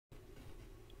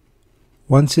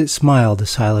Once it smiled, the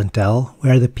silent dell,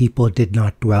 where the people did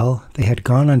not dwell. They had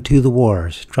gone unto the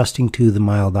wars, trusting to the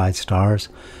mild-eyed stars,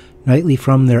 nightly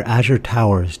from their azure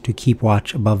towers, to keep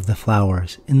watch above the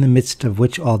flowers, in the midst of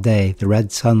which all day the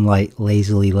red sunlight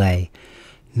lazily lay.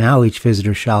 Now each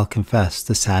visitor shall confess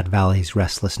the sad valley's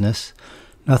restlessness.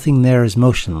 Nothing there is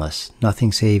motionless,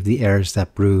 nothing save the airs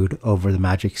that brood over the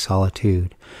magic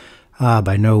solitude. Ah,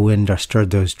 by no wind are stirred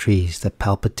those trees that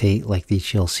palpitate like the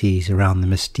chill seas around the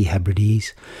misty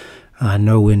Hebrides. Ah,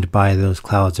 no wind by those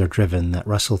clouds are driven that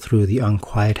rustle through the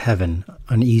unquiet heaven,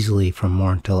 uneasily from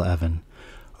morn till even.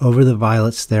 Over the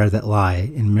violets there that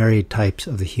lie in myriad types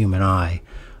of the human eye,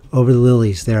 over the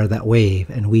lilies there that wave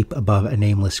and weep above a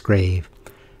nameless grave.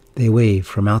 They wave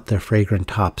from out their fragrant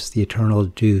tops, the eternal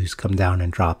dews come down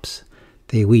in drops.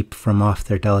 They weep from off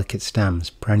their delicate stems,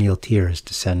 perennial tears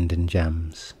descend in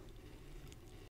gems.